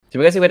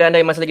Terima kasih kepada anda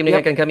yang masih lagi Yap.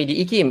 mendengarkan kami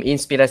di IKIM,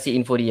 Inspirasi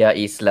Inforia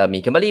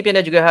Islami. Kembali Pian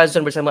dan juga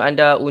Hazwan bersama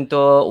anda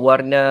untuk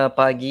Warna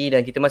Pagi,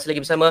 dan kita masih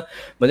lagi bersama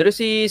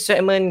menerusi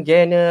segmen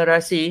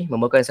Generasi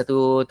membawakan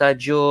satu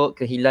tajuk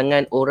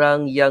kehilangan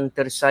orang yang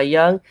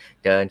tersayang,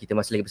 dan kita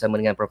masih lagi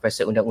bersama dengan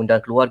Profesor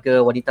Undang-Undang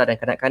Keluarga, Wanita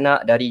dan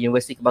Kanak-Kanak dari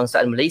Universiti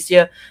Kebangsaan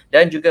Malaysia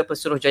dan juga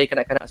Pesuruhjaya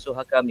Kanak-Kanak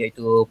Suhakam,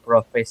 iaitu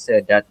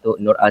Profesor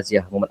Datuk Nur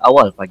Aziah Muhammad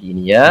Awal pagi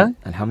ini ya.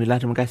 Alhamdulillah,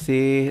 terima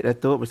kasih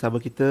Datuk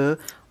bersama kita.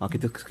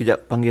 Kita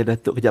sekejap panggil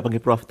Datuk, kejap panggil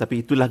Prof.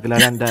 Tapi itulah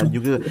gelaran dan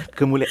juga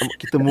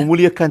kita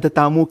memuliakan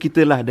tetamu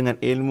kita lah dengan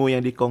ilmu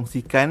yang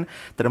dikongsikan,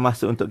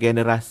 termasuk untuk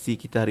generasi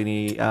kita hari ini.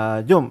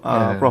 Jom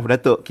Prof,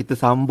 Datuk, kita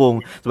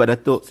sambung. Sebab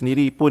Datuk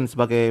sendiri pun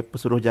sebagai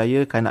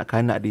Pesuruhjaya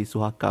Kanak-Kanak di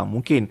Suhakam.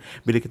 Mungkin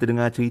bila kita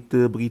dengar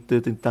cerita, berita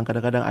tentang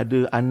kadang-kadang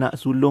ada anak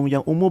sulung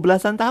yang umur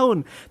belasan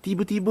tahun,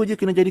 tiba-tiba je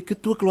kena jadi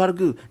ketua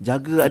keluarga,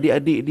 jaga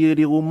adik-adik dia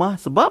di rumah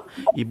sebab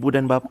ibu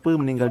dan bapa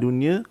meninggal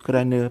dunia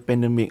kerana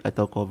pandemik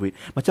atau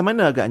COVID. Macam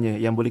mana agaknya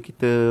yang boleh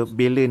kita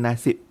bela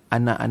nasib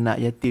anak-anak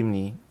yatim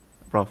ni,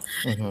 Prof?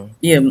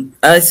 Ya,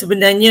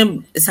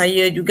 sebenarnya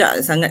saya juga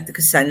sangat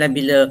terkesanlah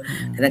bila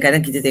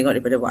kadang-kadang kita tengok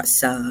daripada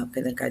WhatsApp,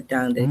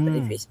 kadang-kadang daripada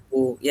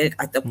Facebook, ya,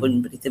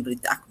 ataupun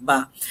berita-berita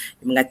akhbar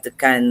yang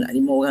mengatakan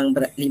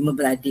 5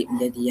 beradik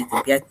menjadi yatim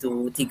piatu,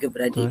 3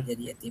 beradik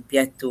menjadi yatim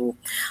piatu.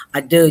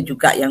 Ada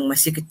juga yang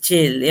masih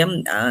kecil, ya,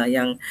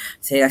 yang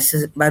saya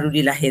rasa baru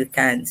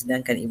dilahirkan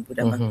sedangkan ibu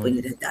dan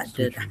bapanya dah tak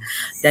ada dah.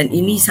 Dan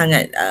ini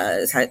sangat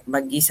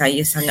bagi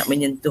saya sangat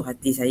menyentuh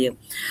hati saya.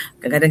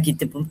 Kadang-kadang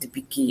kita pun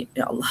terfikir,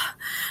 ya Allah,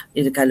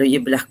 kalau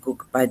ia berlaku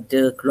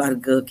kepada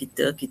keluarga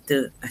kita,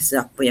 kita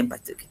rasa apa yang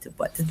patut kita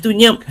buat.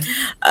 Tentunya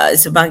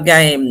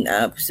sebagai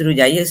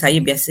Pesuruhjaya, saya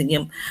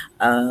biasanya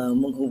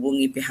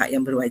menghubungi pihak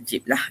yang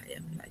berwajib lah,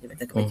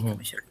 Jabatan Kebajikan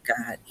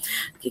Masyarakat,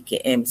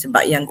 KKM,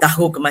 sebab yang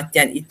tahu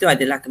kematian itu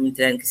adalah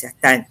Kementerian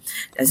Kesihatan,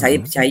 dan saya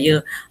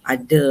percaya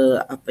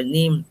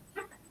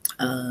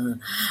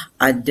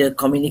ada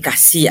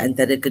komunikasi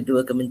antara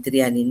kedua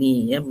kementerian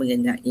ini, ya,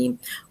 mengenai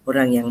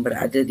orang yang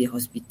berada di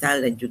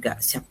hospital dan juga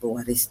siapa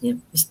warisnya,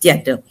 mesti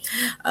ada.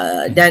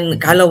 Dan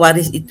kalau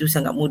waris itu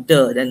sangat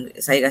muda, dan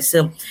saya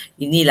rasa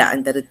inilah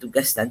antara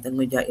tugas dan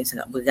tanggungjawab yang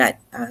sangat berat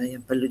yang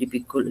perlu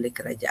dipikul oleh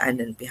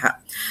kerajaan dan pihak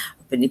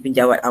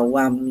penjawat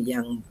awam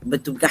yang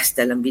bertugas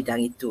dalam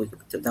bidang itu,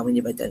 terutama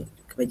Jabatan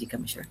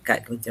Kebajikan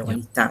Masyarakat, Kementerian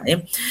Wanita,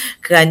 ya.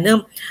 Kerana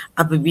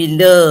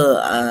apabila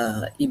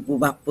ibu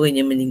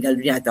bapanya meninggal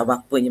dunia atau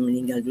bapanya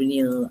meninggal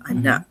dunia,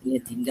 anaknya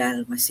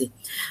tinggal masih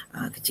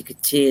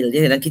kecil-kecil,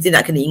 ya. Dan kita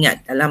nak kena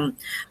ingat dalam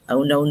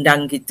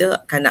undang-undang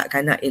kita,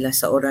 kanak-kanak ialah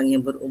seorang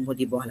yang berumur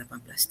di bawah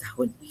 18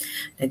 tahun.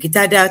 Dan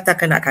kita ada akta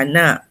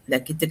kanak-kanak, dan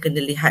kita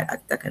kena lihat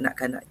akta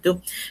kanak-kanak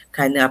itu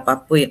kerana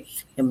apa-apa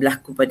yang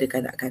berlaku pada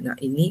kanak-kanak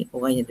ini,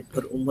 orang yang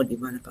berumur di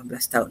bawah 18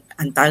 tahun.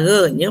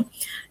 Antaranya,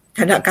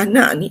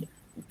 kanak-kanak ni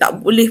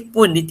tak boleh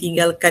pun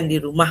ditinggalkan di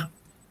rumah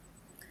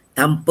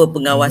tanpa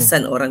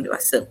pengawasan orang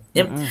dewasa,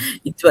 ya.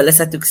 Itu adalah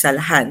satu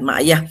kesalahan. Mak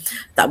ayah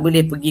tak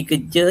boleh pergi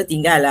kerja,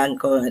 tinggallah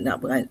kau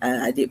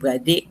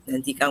adik-beradik,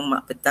 nanti kan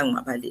mak petang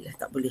mak balik lah,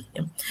 tak boleh,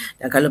 ya.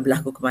 Dan kalau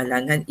berlaku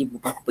kemalangan, ibu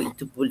bapa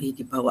itu boleh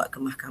dibawa ke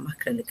mahkamah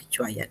kerana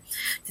kecuaian.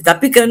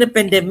 Tetapi kerana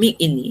pandemik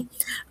ini,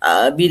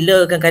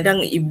 bila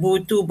kadang-kadang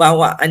ibu tu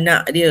bawa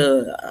anak dia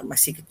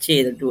masih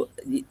kecil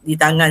di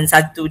tangan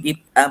satu,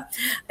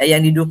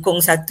 yang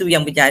didukung satu,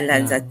 yang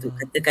berjalan satu,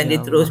 katakan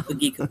dia terus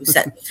pergi ke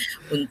pusat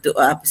untuk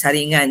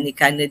saringan ni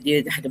kerana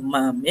dia dah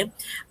demam, ya.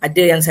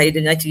 Ada yang saya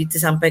dengar cerita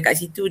sampai kat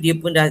situ dia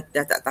pun dah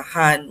tak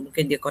tahan,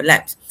 mungkin dia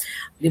collapse.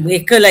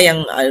 Mereka lah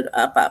yang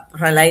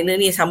frontliner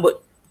ni sambut,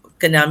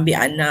 kena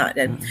ambil anak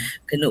dan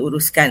kena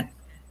uruskan,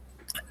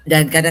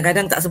 dan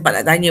kadang-kadang tak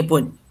sempat nak tanya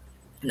pun,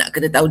 nak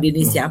kena tahu dia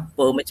ni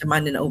siapa, macam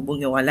mana nak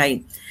hubungi orang lain.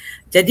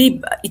 Jadi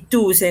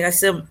itu saya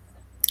rasa,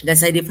 dan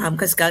saya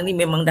difahamkan sekarang ni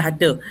memang dah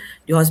ada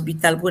di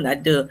hospital pun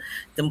ada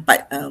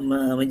tempat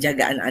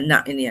menjaga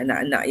anak-anak ini,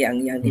 anak-anak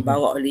yang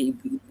dibawa oleh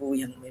ibu-ibu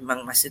yang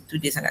memang masa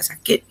tu dia sangat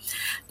sakit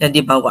dan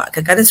dia bawa.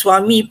 Kadang-kadang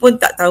suami pun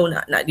tak tahu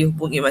nak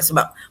dihubungi,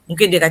 sebab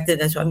mungkin dia kata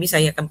dengan suami,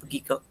 saya akan pergi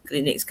ke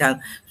klinik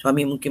sekarang,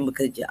 suami mungkin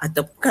bekerja,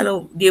 atau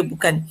kalau dia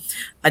bukan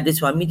ada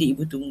suami, dia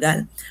ibu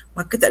tunggal,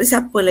 maka tak ada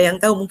siapa lah yang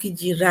tahu, mungkin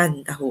jiran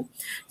tahu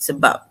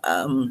sebab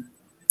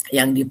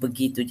yang dia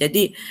pergi tu.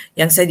 Jadi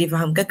yang saya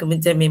difahamkan,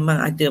 kementerian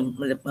memang ada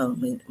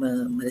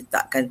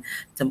meletakkan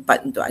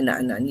tempat untuk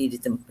anak-anak ni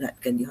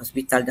ditempatkan di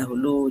hospital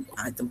dahulu,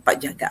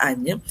 tempat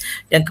jagaannya,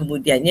 dan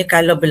kemudiannya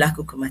kalau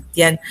berlaku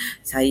kematian,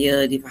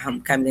 saya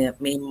difahamkan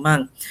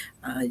memang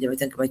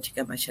Jabatan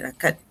Kebajikan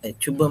Masyarakat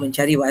cuba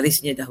mencari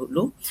warisnya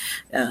dahulu,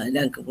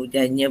 dan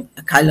kemudiannya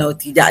kalau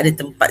tidak ada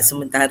tempat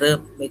sementara,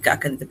 mereka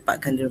akan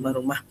ditempatkan di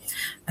rumah-rumah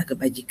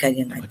kebajikan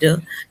yang ada.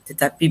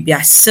 Tetapi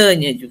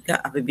biasanya juga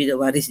apabila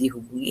waris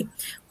dihubungi,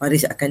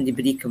 waris akan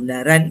diberi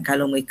kebenaran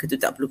kalau mereka tu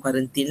tak perlu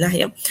kuarantin lah,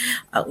 ya,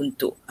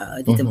 untuk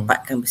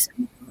ditempatkan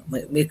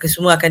mereka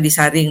semua akan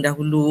disaring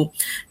dahulu.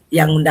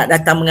 Yang nak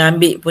datang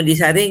mengambil pun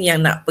disaring, yang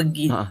nak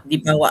pergi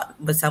dibawa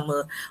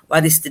bersama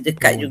waris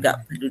terdekat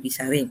juga perlu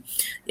disaring.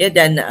 Ya,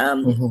 dan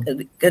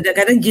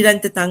kadang-kadang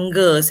jiran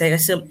tetangga, saya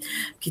rasa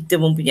kita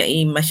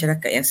mempunyai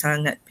masyarakat yang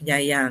sangat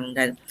penyayang,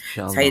 dan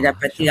saya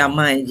dapati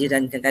ramai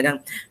jiran kadang-kadang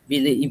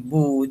bila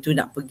ibu tu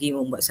nak pergi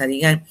membuat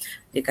saringan,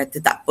 dia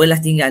kata tak apalah,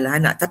 tinggallah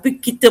anak.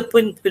 Tapi kita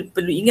pun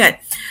perlu ingat,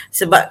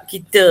 sebab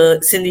kita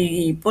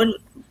sendiri pun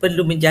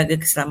perlu menjaga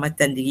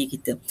keselamatan diri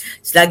kita.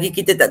 Selagi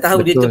kita tak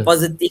tahu dia tu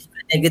positif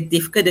ke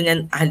negatif ke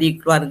dengan ahli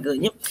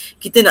keluarganya,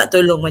 kita nak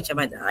tolong macam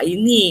mana.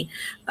 Ini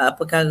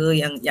perkara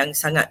yang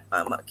sangat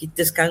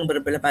kita sekarang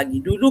berbelah bagi.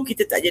 Dulu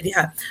kita tak jadi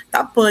hal.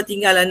 Tak apa,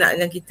 tinggal anak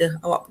dengan kita.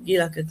 Awak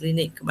pergilah ke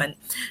klinik ke mana,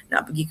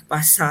 nak pergi ke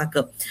pasar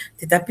ke.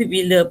 Tetapi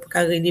bila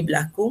perkara ini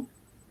berlaku,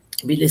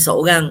 bila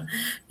seorang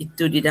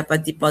itu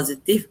didapati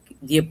positif,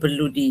 dia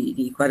perlu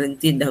di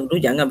kuarantin dahulu,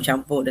 jangan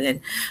bercampur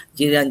dengan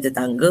jiran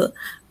tetangga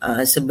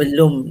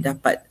sebelum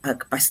dapat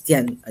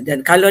kepastian.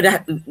 Dan kalau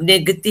dah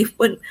negatif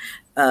pun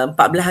 14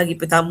 hari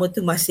pertama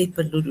tu masih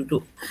perlu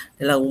duduk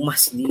dalam rumah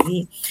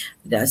sendiri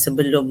dan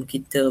sebelum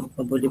kita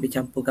boleh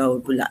bercampur gaul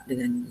pula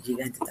dengan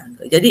jiran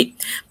tetangga. Jadi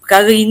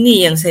perkara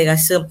ini yang saya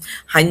rasa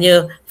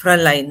hanya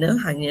frontliner,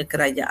 hanya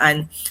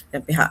kerajaan dan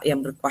pihak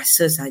yang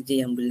berkuasa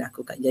sahaja yang boleh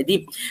lakukan.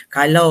 Jadi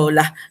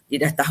kalaulah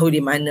dia dah tahu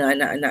di mana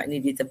anak-anak ni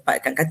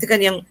ditempatkan,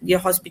 katakan yang dia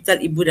hospital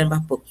ibu dan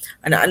bapa,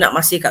 anak-anak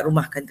masih kat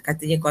rumah,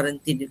 katanya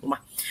kuarantin di rumah,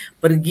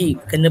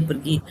 kena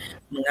pergi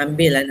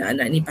mengambil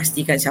anak-anak ni,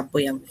 pastikan siapa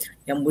yang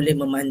boleh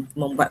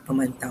membuat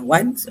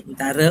pemantauan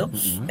sementara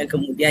dan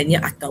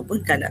kemudiannya, ataupun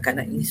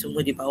kanak-kanak ini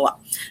semua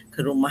dibawa ke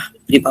rumah,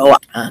 dibawa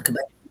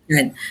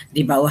kebanyakan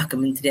di bawah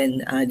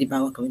Kementerian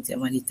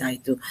Wanita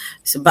itu.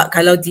 Sebab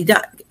kalau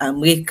tidak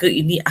mereka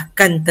ini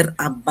akan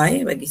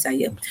terabai bagi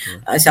saya.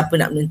 Siapa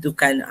nak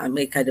menentukan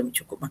mereka ada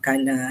cukup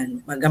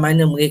makanan,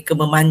 bagaimana mereka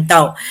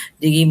memantau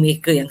diri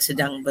mereka yang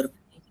sedang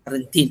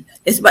berkuarantin.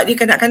 Sebab dia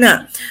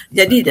kanak-kanak.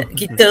 Jadi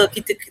kita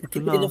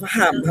kena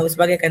faham bahawa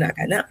sebagai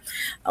kanak-kanak,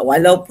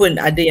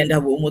 walaupun ada yang dah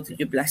berumur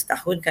 17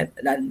 tahun kan,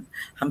 dan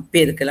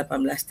hampir ke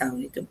 18 tahun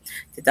itu,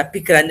 tetapi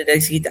kerana dari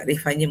segi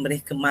takrifannya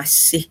mereka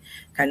masih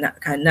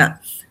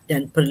kanak-kanak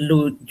dan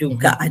perlu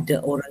juga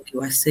ada orang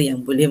dewasa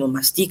yang boleh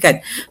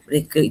memastikan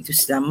mereka itu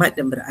selamat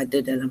dan berada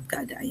dalam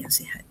keadaan yang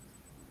sihat.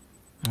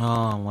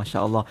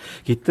 Masya Allah.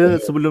 Kita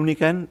sebelum ni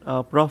kan,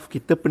 Prof,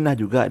 kita pernah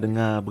juga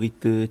dengar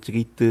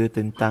cerita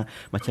tentang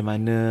macam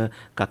mana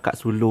kakak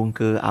sulung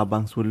ke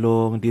abang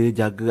sulung, dia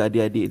jaga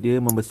adik-adik dia,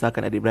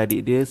 membesarkan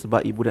adik-beradik dia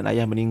sebab ibu dan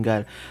ayah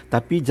meninggal.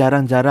 Tapi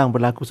jarang-jarang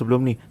berlaku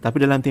sebelum ni. Tapi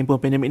dalam tempoh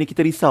pandemik ni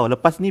kita risau.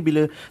 Lepas ni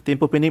bila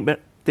tempoh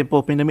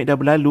pandemik dah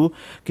berlalu,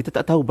 kita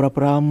tak tahu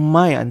berapa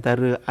ramai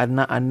antara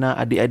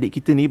anak-anak, adik-adik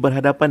kita ni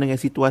berhadapan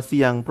dengan situasi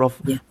yang Prof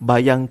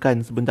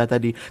bayangkan sebentar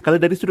tadi. Kalau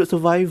dari sudut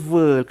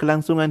survival,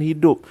 kelangsungan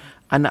hidup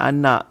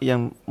anak-anak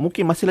yang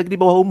mungkin masih lagi di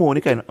bawah umur ni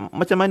kan,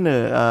 macam mana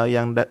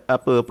yang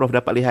Prof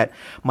dapat lihat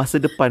masa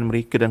depan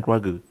mereka dan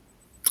keluarga?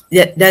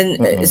 Ya, dan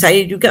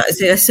saya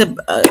rasa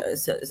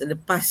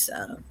selepas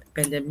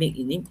pandemik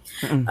ini,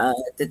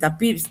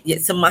 tetapi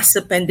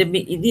semasa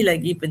pandemik ini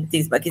lagi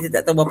penting sebab kita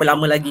tak tahu berapa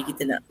lama lagi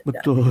kita nak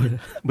betul.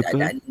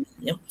 Ini,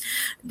 ya.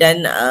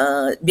 Dan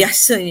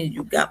biasanya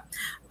juga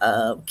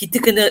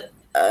kita kena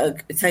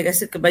saya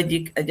rasa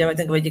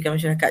Jabatan Kebajikan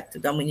Masyarakat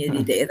terutamanya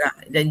di daerah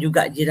dan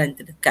juga jiran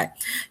terdekat.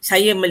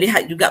 Saya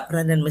melihat juga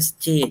peranan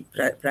masjid,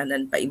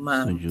 peranan Pak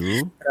Imam,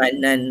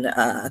 peranan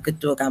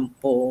ketua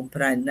kampung,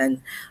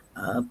 peranan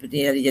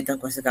pendiri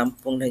jawatankuasa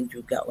kampung dan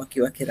juga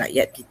wakil-wakil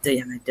rakyat kita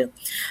yang ada,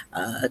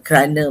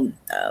 kerana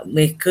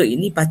mereka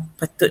ini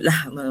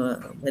patutlah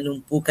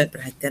menumpukan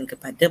perhatian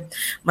kepada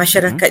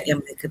masyarakat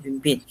yang mereka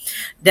pimpin.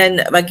 Dan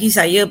bagi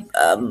saya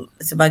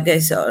sebagai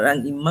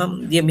seorang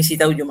imam, dia mesti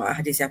tahu jemaah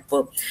dia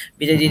siapa.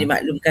 Bila dia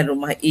dimaklumkan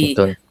rumah A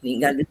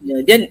meninggal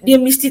dunia, dia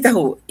mesti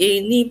tahu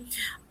ini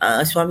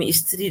suami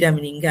isteri dah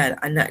meninggal,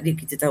 anak dia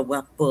kita tahu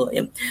berapa.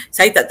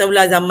 Saya tak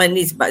tahulah zaman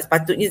ni, sebab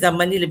sepatutnya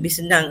zaman ni lebih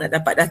senang nak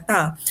dapat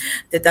data.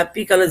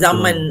 Tetapi kalau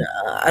zaman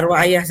arwah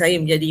ayah saya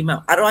menjadi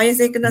imam, arwah ayah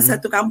saya kenal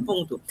satu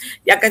kampung tu,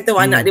 dia akan tahu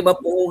anak dia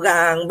berapa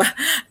orang,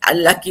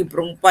 lelaki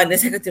perempuan. Dan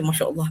saya kata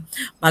Masya Allah,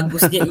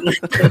 bagusnya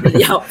ingatan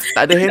beliau.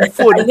 Tak ada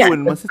handphone pun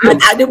masa tu.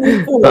 Tak ada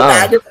buku,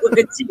 tak ada buku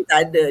kecil, tak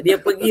ada. Dia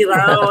pergi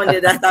round, dia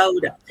dah tahu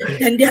dah.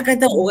 Dan dia akan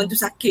tahu orang tu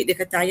sakit, dia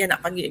kata ayah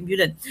nak panggil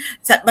ambulans.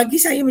 Bagi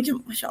saya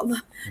macam Masya Allah,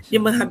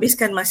 dia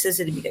menghabiskan masa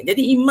sedemikian.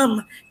 Jadi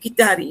imam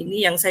kita hari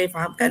ini yang saya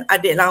fahamkan,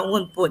 adik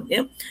lawan pun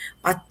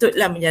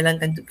patutlah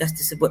menjalankan tugas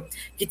tersebut.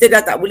 Kita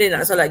dah tak boleh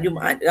nak solat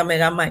Jumaat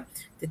ramai-ramai,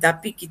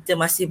 tetapi kita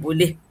masih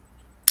boleh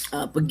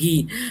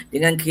pergi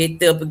dengan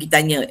kereta, pergi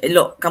tanya,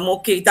 elok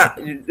kamu okey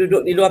tak,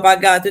 duduk di luar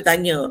pagar tu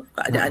tanya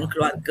keadaan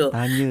keluarga.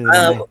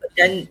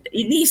 Dan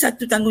ini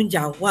satu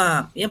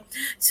tanggungjawab, ya.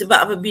 Sebab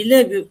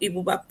apabila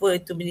ibu bapa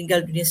itu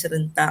meninggal dunia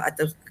serentak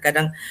atau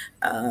kadang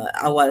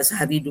awal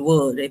sehari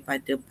dua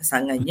daripada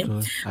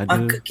pasangannya,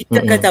 maka kita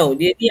akan tahu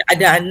dia ni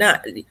ada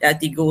anak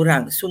 3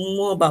 orang,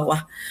 semua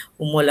bawah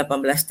umur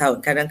 18 tahun,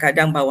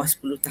 kadang-kadang bawah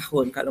 10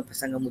 tahun kalau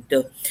pasangan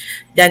muda.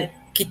 Dan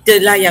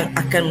kitalah yang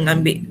akan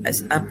mengambil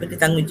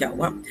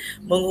tanggungjawab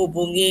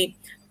menghubungi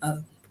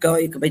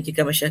pegawai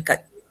kebajikan masyarakat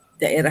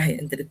daerah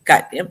yang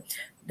terdekat ya.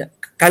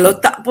 Kalau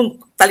tak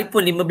pun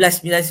telefon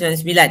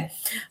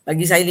 15999.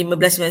 Bagi saya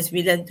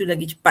 15999 tu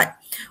lagi cepat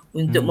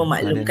untuk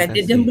memaklumkan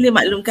dia, dan boleh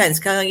maklumkan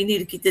sekarang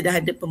ini kita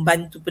dah ada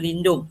pembantu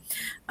pelindung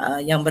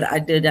yang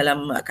berada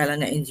dalam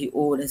kalangan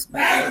NGO dan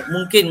sebagainya.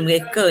 Mungkin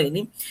mereka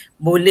ini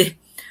boleh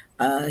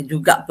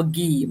juga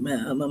pergi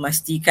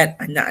memastikan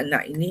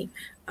anak-anak ini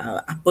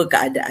apa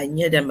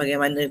keadaannya dan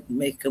bagaimana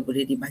mereka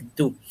boleh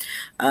dibantu.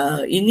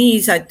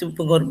 Ini satu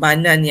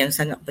pengorbanan yang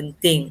sangat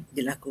penting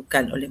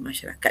dilakukan oleh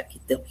masyarakat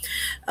kita.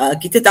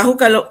 Kita tahu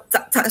kalau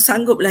tak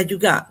sangguplah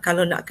juga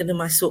kalau nak kena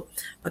masuk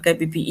pakai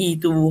PPE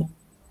tu,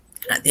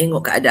 nak tengok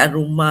keadaan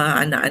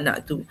rumah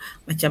anak-anak tu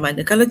macam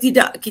mana. Kalau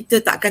tidak,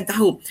 kita tak akan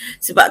tahu.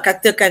 Sebab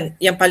katakan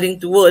yang paling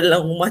tua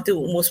dalam rumah tu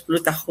umur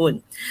 10 tahun.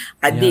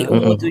 Adik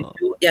umur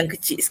 7, yang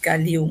kecil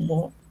sekali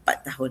umur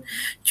 4 tahun.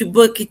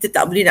 Cuba kita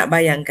tak boleh nak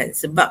bayangkan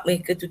sebab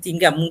mereka tu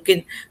tinggal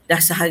mungkin dah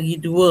sehari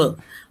dua.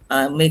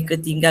 Mereka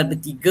tinggal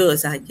bertiga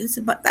sahaja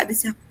sebab tak ada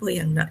siapa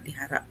yang nak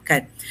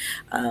diharapkan.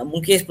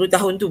 Mungkin 10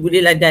 tahun tu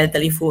bolehlah dial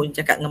telefon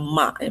cakap dengan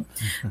mak ya.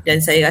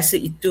 Dan saya rasa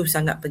itu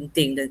sangat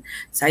penting dan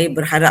saya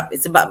berharap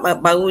sebab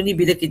baru ni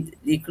bila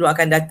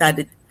dikeluarkan data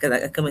ada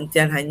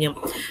kementerian hanya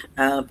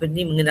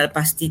mengenal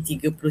pasti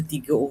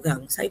 33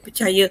 orang. Saya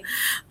percaya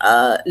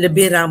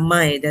lebih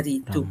ramai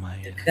dari itu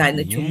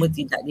kerana cuma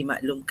tidak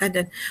dimaklumkan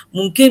dan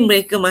mungkin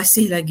mereka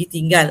masih lagi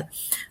tinggal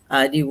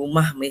di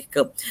rumah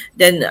mereka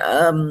dan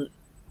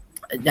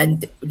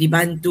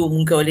dibantu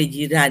mungkin oleh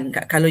jiran.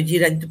 Kalau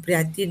jiran tu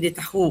prihatin, dia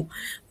tahu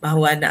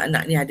bahawa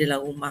anak-anak ni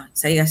adalah rumah.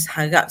 Saya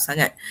harap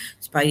sangat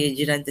supaya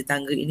jiran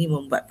tetangga ini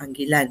membuat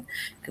panggilan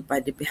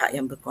kepada pihak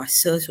yang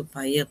berkuasa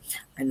supaya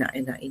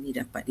anak-anak ini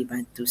dapat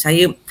dibantu.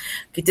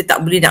 Kita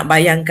tak boleh nak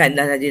bayangkan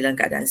dalam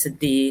keadaan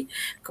sedih.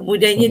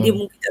 Kemudiannya dia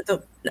mungkin tak tahu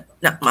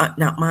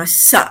nak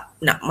masak,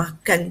 nak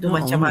makan tu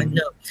macam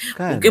mana.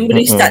 Kan? Mungkin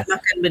boleh start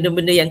makan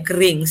benda-benda yang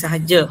kering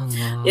sahaja.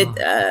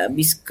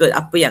 Biskut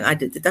apa yang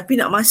ada. Tetapi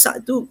nak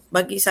masak tu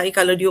bagi saya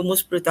kalau dia umur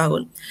 10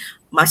 tahun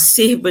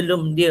masih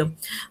belum dia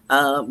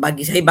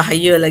bagi saya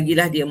bahaya lagi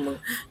lah dia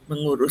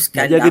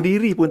menguruskan jaga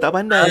diri pun tak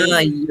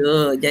pandai.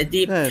 Ya,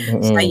 jadi kan?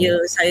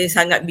 Saya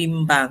sangat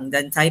bimbang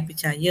dan saya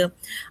percaya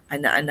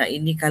anak-anak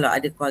ini kalau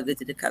ada keluarga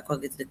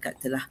terdekat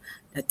telah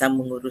datang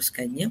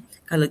menguruskannya.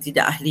 Kalau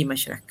tidak ahli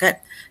masyarakat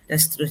dan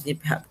seterusnya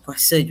pihak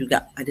berkuasa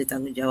juga ada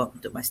tanggungjawab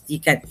untuk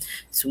pastikan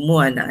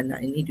semua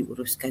anak-anak ini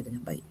diuruskan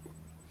dengan baik.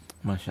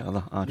 Masya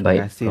Allah.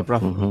 Terima kasih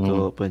Prof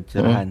untuk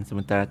pencerahan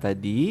sementara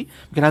tadi.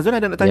 Mungkin Azwan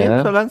ada nak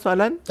tanya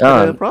soalan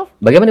Prof?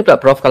 Bagaimana pula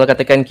Prof kalau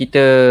katakan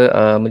kita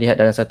melihat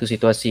dalam satu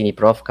situasi ni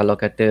Prof, kalau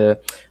kata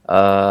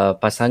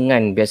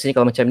pasangan biasanya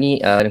kalau macam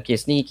ni dalam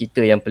kes ni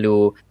kita yang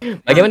perlu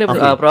bagaimana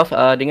Prof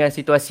dengan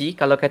situasi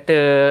kalau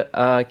kata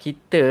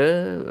kita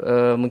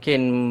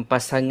mungkin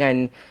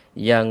pasangan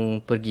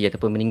yang pergi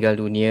ataupun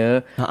meninggal dunia,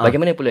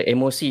 bagaimana pula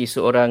emosi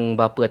seorang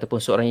bapa ataupun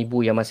seorang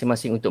ibu yang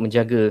masing-masing untuk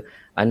menjaga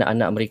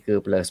anak-anak mereka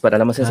pula. Sebab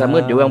dalam masa yang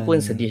sama diorang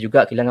pun sedih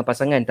juga kehilangan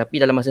pasangan, tapi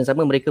dalam masa yang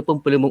sama mereka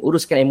pun perlu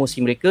menguruskan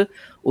emosi mereka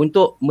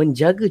untuk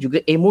menjaga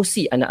juga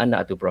emosi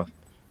anak-anak tu Prof.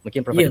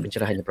 Mungkin Prof ada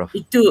pencerahannya Prof.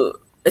 Itu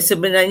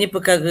sebenarnya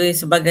perkara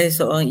sebagai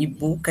seorang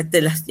ibu,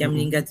 katalah yang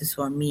meninggal tu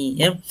suami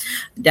ya.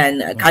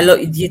 Dan kalau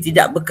dia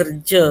tidak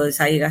bekerja,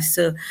 saya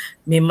rasa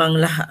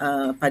memanglah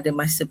pada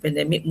masa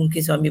pandemik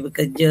mungkin suami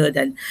bekerja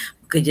dan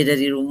bekerja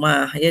dari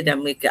rumah ya,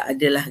 dan mereka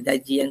adalah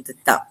gaji yang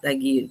tetap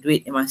lagi,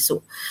 duit yang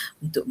masuk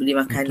untuk beli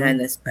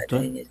makanan dan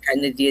sebagainya.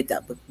 Kerana dia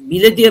tak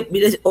bila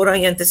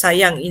orang yang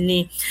tersayang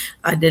ini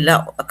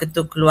adalah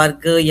ketua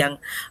keluarga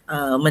yang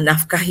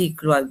menafkahi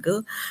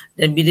keluarga,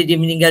 dan bila dia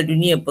meninggal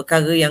dunia,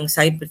 perkara yang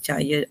saya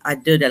percaya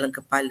ada dalam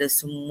kepala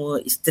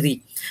semua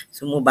isteri,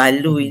 semua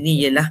balu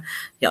ini ialah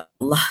ya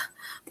Allah,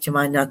 macam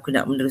mana aku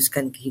nak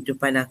meneruskan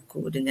kehidupan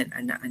aku dengan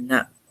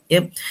anak-anak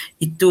ya.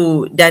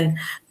 Itu, dan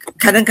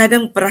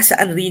kadang-kadang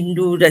perasaan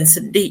rindu dan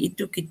sedih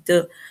itu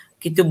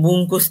kita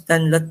bungkus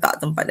dan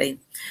letak tempat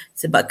lain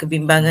sebab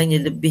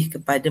kebimbangannya lebih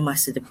kepada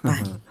masa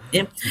depan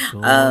ya.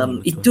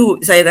 Itu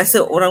saya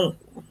rasa orang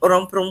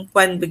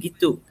perempuan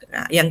begitu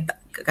yang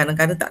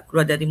kadang-kadang tak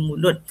keluar dari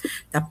mulut,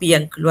 tapi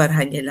yang keluar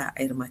hanyalah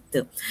air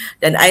mata.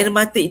 Dan air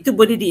mata itu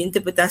boleh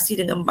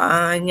diinterpretasi dengan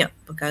banyak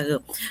perkara.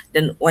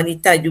 Dan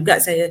wanita juga,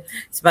 saya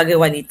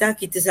sebagai wanita,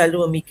 kita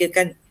selalu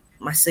memikirkan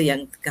masa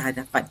yang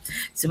kehadapan.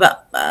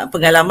 Sebab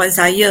pengalaman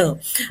saya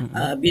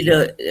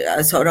bila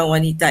seorang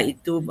wanita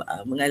itu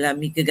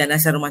mengalami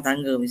keganasan rumah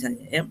tangga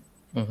misalnya ya.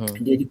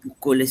 Dia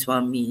dipukul oleh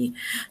suami,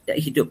 dan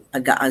hidup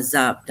agak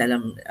azab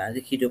dalam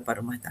kehidupan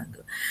rumah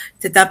tangga.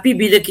 Tetapi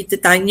bila kita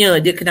tanya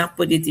dia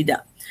kenapa dia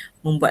tidak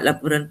membuat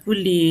laporan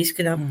polis,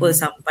 kenapa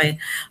sampai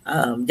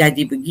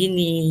jadi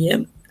begini ya,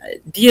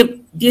 dia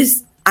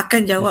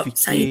akan jawab,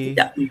 saya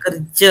tidak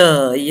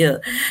bekerja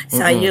ya.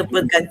 Saya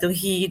bergantung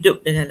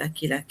hidup dengan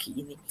laki-laki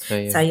ini.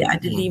 Saya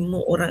ada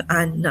 5 orang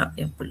anak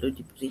yang perlu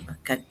diberi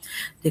makan.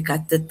 Dia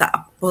kata tak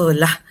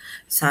apalah,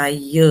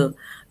 saya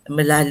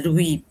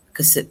melalui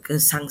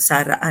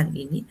kesangsaraan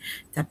ini,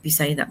 tapi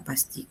saya nak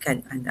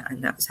pastikan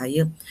anak-anak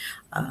saya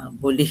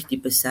boleh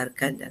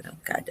dibesarkan dalam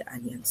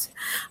keadaan yang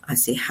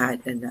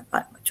sihat dan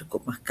dapat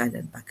cukup makan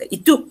dan pakai.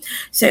 Itu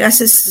saya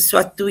rasa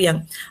sesuatu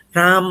yang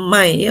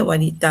ramai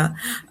wanita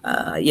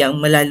yang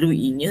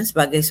melaluinya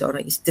sebagai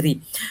seorang isteri.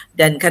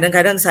 Dan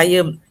kadang-kadang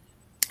saya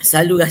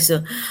selalu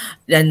rasa,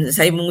 dan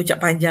saya mengucap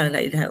panjang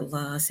la ilaha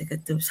illallah, saya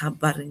kata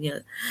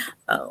sabarnya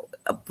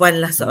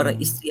puanlah seorang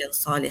isteri yang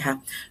solehah.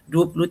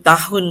 20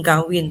 tahun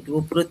kahwin,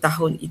 20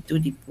 tahun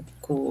itu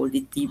dipukul,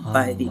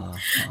 ditibai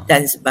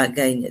dan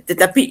sebagainya.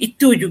 Tetapi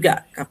itu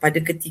juga pada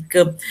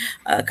ketika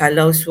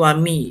kalau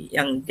suami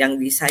yang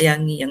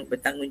disayangi, yang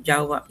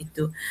bertanggungjawab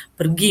itu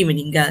pergi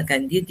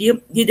meninggalkan dia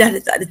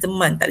dah tak ada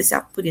teman, tak ada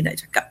siapa dia nak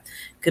cakap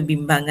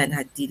kebimbangan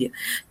hati dia.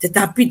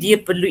 Tetapi dia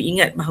perlu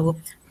ingat bahawa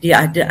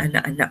dia ada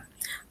anak-anak,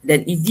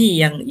 dan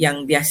ini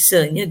yang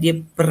biasanya dia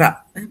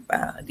perap,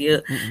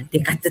 dia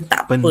kata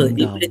tak apa,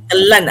 dia boleh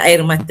telan air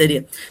mata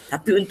dia,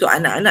 tapi untuk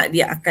anak-anak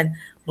dia akan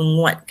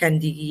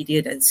menguatkan diri dia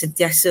dan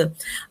sentiasa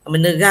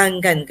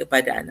menerangkan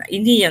kepada anak.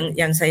 Ini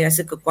yang saya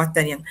rasa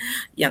kekuatan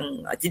yang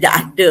tidak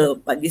ada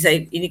bagi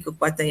saya. Ini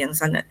kekuatan yang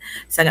sangat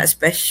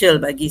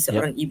special bagi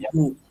seorang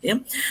ibu, ya.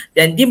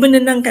 Dan dia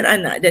menenangkan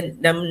anak, dan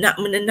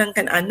nak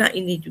menenangkan anak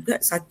ini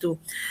juga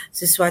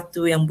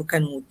sesuatu yang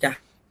bukan mudah.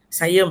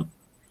 Saya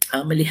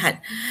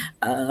melihat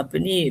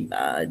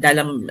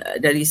dalam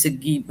dari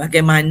segi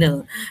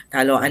bagaimana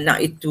kalau anak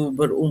itu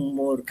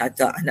berumur,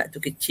 kata anak tu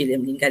kecil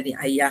yang meninggal ni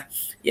ayah,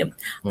 ya,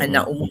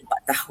 anak umur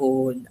 4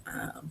 tahun,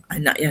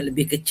 anak yang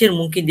lebih kecil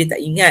mungkin dia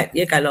tak ingat,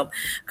 ya,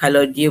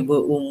 kalau dia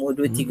berumur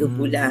 2-3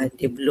 bulan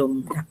dia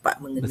belum dapat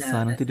mengenal.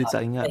 Besar nanti dia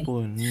tak ingat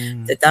pun.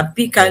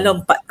 Tetapi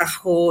kalau 4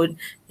 tahun,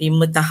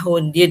 5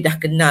 tahun dia dah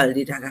kenal,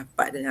 dia dah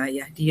rapat dengan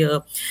ayah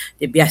dia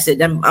biasa.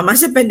 Dan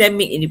masa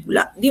pandemik ini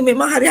pula dia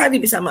memang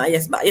hari-hari bersama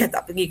ayah sebab ayah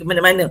tak pergi ke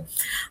mana-mana.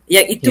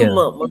 Yang itu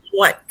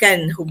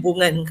menguatkan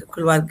hubungan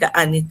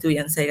kekeluargaan itu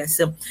yang saya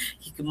rasa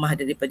hikmah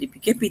daripada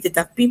PKP.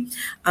 Tetapi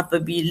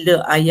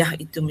apabila ayah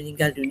itu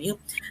meninggal dunia,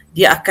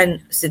 dia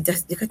akan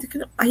sentiasa, dia kata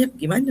kenapa ayah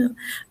pergi mana?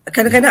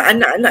 Kadang-kadang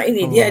anak-anak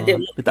ini dia ada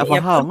tak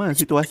faham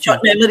situasi.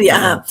 Short memory.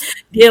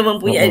 Dia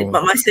mempunyai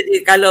masa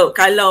dia,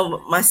 kalau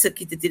masa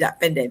kita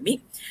tidak pandemik,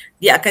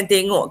 dia akan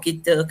tengok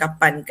kita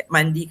kapan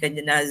mandikan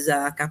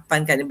jenazah,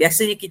 kapan kan.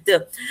 Biasanya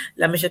kita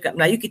dalam masyarakat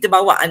Melayu kita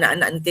bawa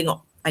anak-anak ni tengok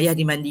ayah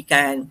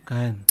dimandikan,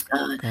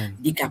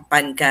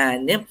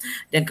 dikapankan, ya,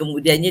 dan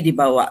kemudiannya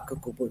dibawa ke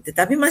kubur.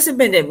 Tetapi masa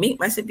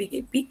pandemik, masa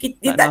PKP,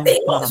 dia tak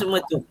tengok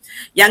semua tu.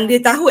 Yang dia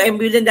tahu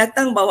ambulans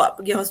datang bawa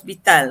pergi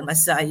hospital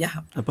masa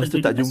ayah. Lepas tu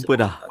tak jumpa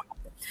dah.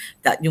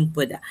 Tak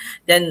jumpa dah.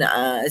 Dan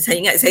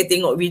saya ingat saya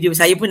tengok video,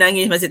 saya pun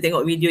nangis masa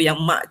tengok video yang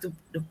mak tu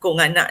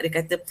dukung anak, dia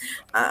kata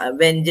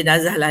when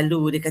jenazah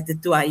lalu, dia kata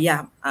tu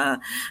ayah,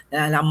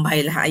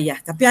 lambailah ayah.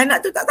 Tapi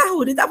anak tu tak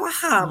tahu, dia tak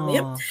faham,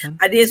 ya.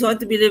 Ada seorang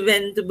tu bila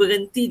van tu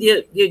berhenti,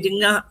 dia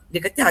jengah, dia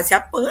kata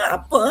siapa,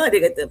 apa,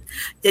 dia kata.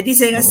 Jadi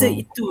saya rasa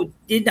itu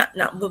dia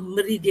nak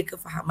memberi dia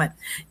kefahaman.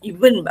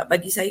 Even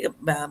bagi saya,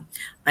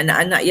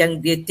 anak-anak yang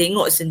dia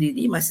tengok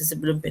sendiri masa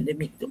sebelum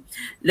pandemik tu,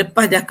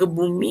 lepas dah ke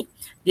bumi,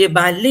 dia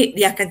balik,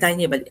 dia akan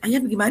tanya balik,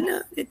 ayah pergi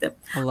mana? Kata.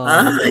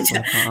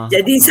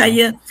 Jadi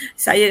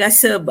saya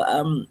rasa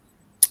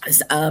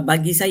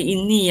bagi saya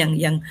ini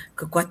yang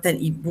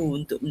kekuatan ibu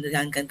untuk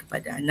menerangkan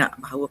kepada anak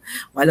bahawa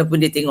walaupun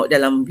dia tengok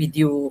dalam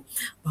video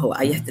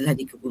bahawa ayah telah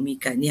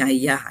dikebumikan, ni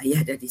ayah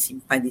dah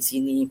disimpan di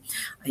sini,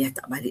 ayah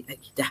tak balik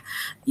lagi dah.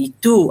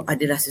 Itu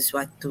adalah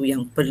sesuatu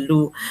yang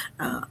perlu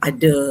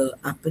ada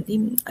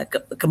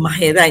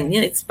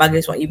kemahirannya sebagai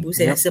seorang ibu.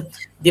 Saya rasa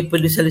dia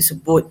perlu selalu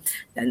sebut.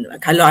 Dan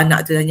kalau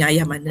anak tu tanya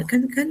ayah mana,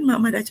 kan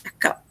mama dah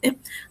cakap,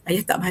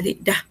 ayah tak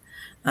balik dah.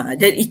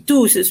 Dan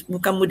itu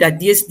bukan mudah,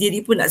 dia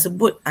sendiri pun nak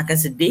sebut akan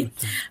sedih.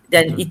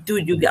 Dan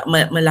itu juga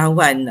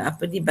melawan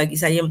bagi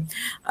saya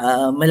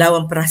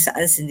melawan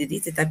perasaan sendiri,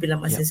 tetapi dalam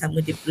masa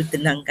sama dia perlu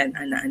tenangkan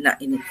anak-anak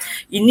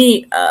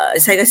ini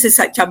saya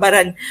rasa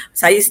cabaran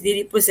saya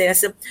sendiri pun, saya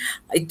rasa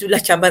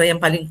itulah cabaran yang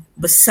paling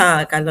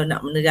besar kalau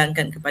nak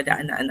menerangkan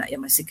kepada anak-anak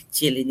yang masih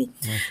kecil ini.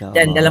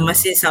 Dan dalam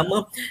masa yang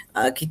sama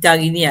kita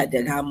hari ini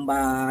ada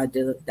gambar,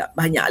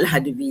 banyaklah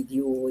ada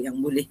video yang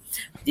boleh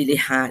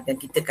dilihat,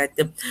 dan kita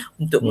kata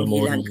untuk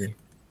menghilangkan.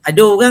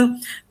 Ada orang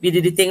bila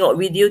dia tengok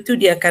video tu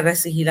dia akan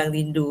rasa hilang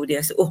rindu,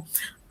 dia rasa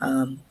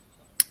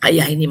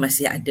ayah ini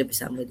masih ada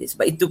bersama dia.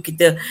 Sebab itu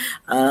kita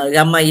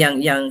ramai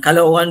yang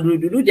kalau orang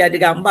dulu-dulu dia ada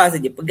gambar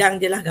saja,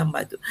 pegang je lah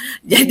gambar tu.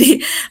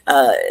 Jadi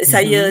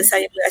saya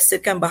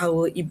merasakan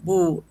bahawa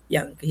ibu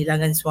yang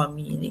kehilangan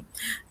suami ini,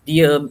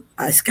 dia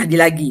sekali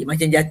lagi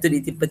macam jatuh di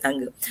timpa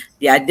tangga.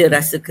 Dia ada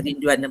rasa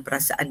kerinduan dan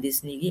perasaan dia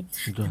sendiri.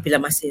 Tapi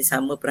dalam masa yang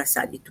sama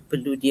perasaan itu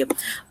perlu dia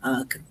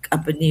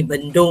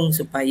bendung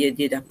supaya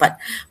dia dapat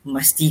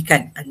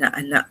memastikan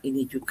anak-anak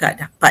ini juga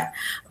dapat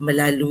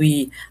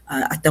melalui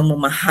atau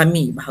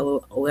memahami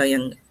bahawa orang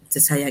yang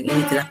tersayang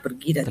ini telah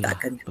pergi dan tak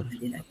akan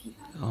kembali lagi.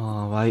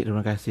 Oh, baik,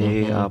 terima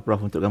kasih Mhm.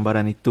 Prof untuk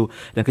gambaran itu.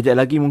 Dan kejap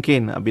lagi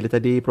mungkin bila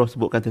tadi Prof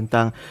sebutkan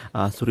tentang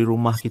suri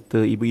rumah kita,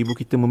 ibu-ibu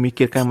kita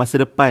memikirkan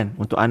masa depan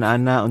untuk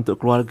anak-anak, untuk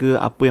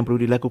keluarga, apa yang perlu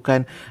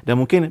dilakukan. Dan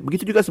mungkin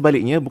begitu juga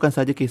sebaliknya, bukan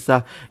saja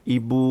kisah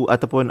ibu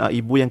ataupun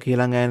ibu yang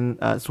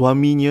kehilangan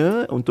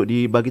suaminya untuk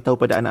dibagi tahu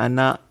pada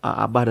anak-anak,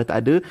 abah dah tak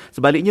ada.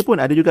 Sebaliknya pun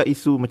ada juga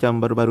isu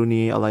macam baru-baru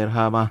ni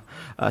Allahyarhamah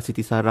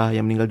Siti Sarah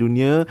yang meninggal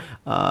dunia.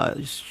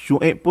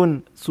 Syuaib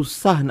pun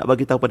susah nak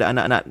bagi tahu pada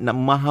anak-anak, nak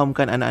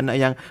memahamkan anak-anak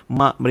yang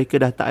mak mereka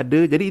dah tak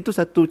ada. Jadi itu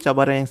satu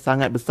cabaran yang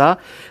sangat besar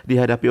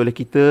dihadapi oleh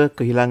kita,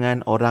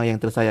 kehilangan orang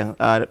yang tersayang.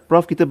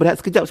 Prof, kita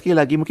berehat sekejap sekali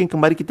lagi. Mungkin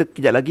kembali kita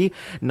kejap lagi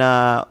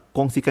nak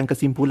kongsikan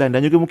kesimpulan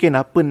dan juga mungkin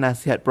apa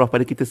nasihat Prof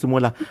pada kita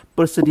semualah.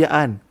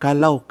 Persediaan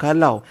kalau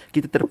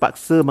kita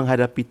terpaksa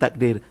menghadapi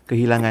takdir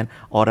kehilangan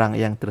orang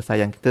yang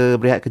tersayang.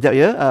 Kita berehat kejap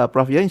ya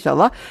Prof ya,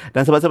 insyaAllah.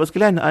 Dan sahabat-sahabat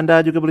sekalian,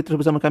 anda juga boleh terus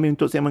bersama kami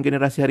untuk segmen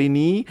generasi hari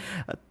ini.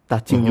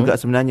 Touching juga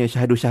sebenarnya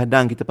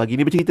syahdu-syahdan kita pagi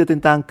ini bercerita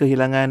tentang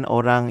kehilangan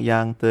orang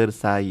yang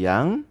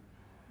tersayang.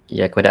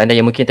 Ya, kepada anda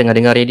yang mungkin tengah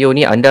dengar radio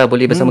ni, anda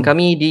boleh bersama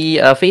kami di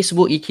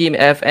Facebook IKIM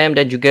FM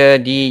dan juga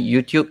di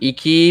YouTube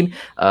IKIM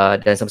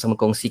dan sama-sama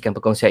kongsikan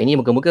perkongsian ini.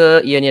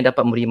 Moga-moga ianya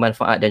dapat memberi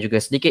manfaat dan juga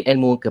sedikit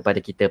ilmu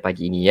kepada kita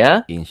pagi ini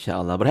ya.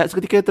 InsyaAllah. Berehat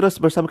seketika terus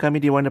bersama kami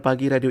di Warna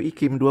Pagi Radio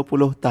IKIM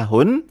 20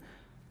 tahun.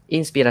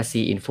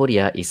 Inspirasi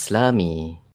Inforia Islami.